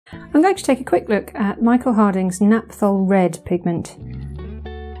I'm going to take a quick look at Michael Harding's Napthol Red pigment.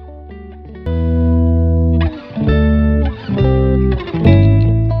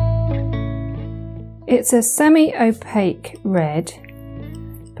 It's a semi-opaque red,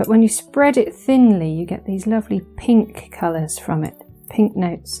 but when you spread it thinly you get these lovely pink colours from it, pink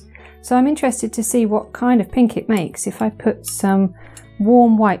notes. So I'm interested to see what kind of pink it makes if I put some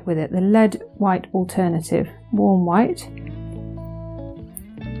warm white with it, the lead white alternative. Warm white.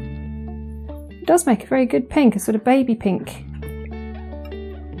 It does make a very good pink, a sort of baby pink.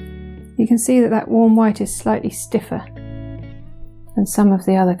 You can see that that warm white is slightly stiffer than some of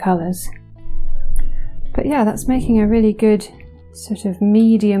the other colours. But yeah, that's making a really good sort of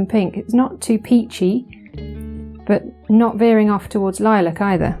medium pink. It's not too peachy, but not veering off towards lilac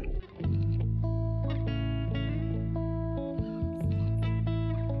either.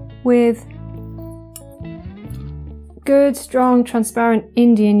 With good, strong, transparent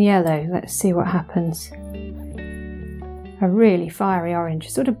Indian yellow, let's see what happens. A really fiery orange,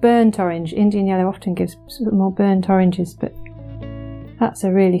 sort of burnt orange. Indian yellow often gives sort of more burnt oranges, but that's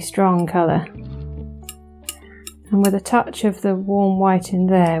a really strong colour. And with a touch of the warm white in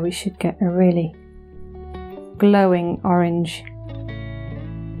there, we should get a really glowing orange.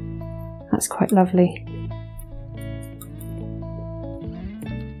 That's quite lovely.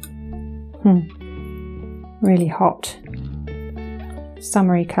 Really hot,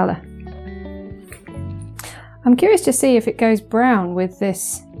 summery colour. I'm curious to see if it goes brown with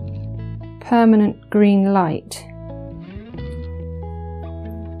this permanent green light.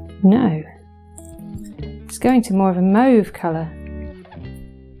 No. It's going to more of a mauve colour.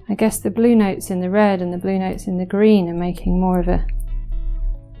 I guess the blue notes in the red and the blue notes in the green are making more of a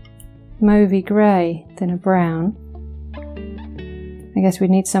mauvey grey than a brown. I guess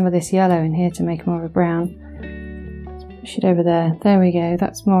we'd need some of this yellow in here to make more of a brown. Let's push it over there. There we go.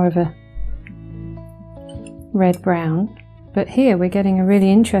 That's more of a red-brown. But here we're getting a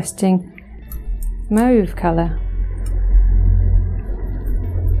really interesting mauve colour.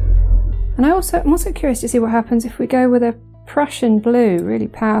 And I'm also curious to see what happens if we go with a Prussian blue, really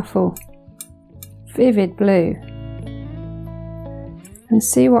powerful, vivid blue. And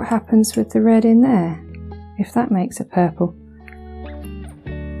see what happens with the red in there, if that makes a purple.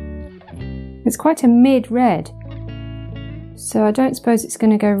 It's quite a mid-red, so I don't suppose it's going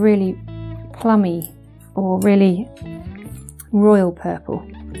to go really plummy or really royal purple.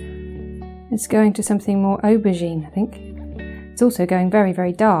 It's going to something more aubergine, I think. It's also going very,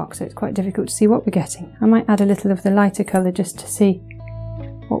 very dark, so it's quite difficult to see what we're getting. I might add a little of the lighter colour just to see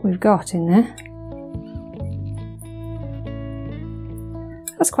what we've got in there.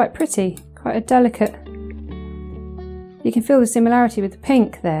 That's quite pretty, quite a delicate. You can feel the similarity with the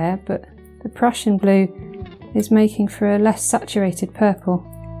pink there, but the Prussian blue is making for a less saturated purple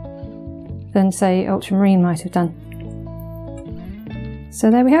than, say, ultramarine might have done. So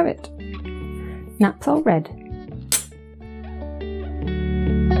there we have it. Napthol Red.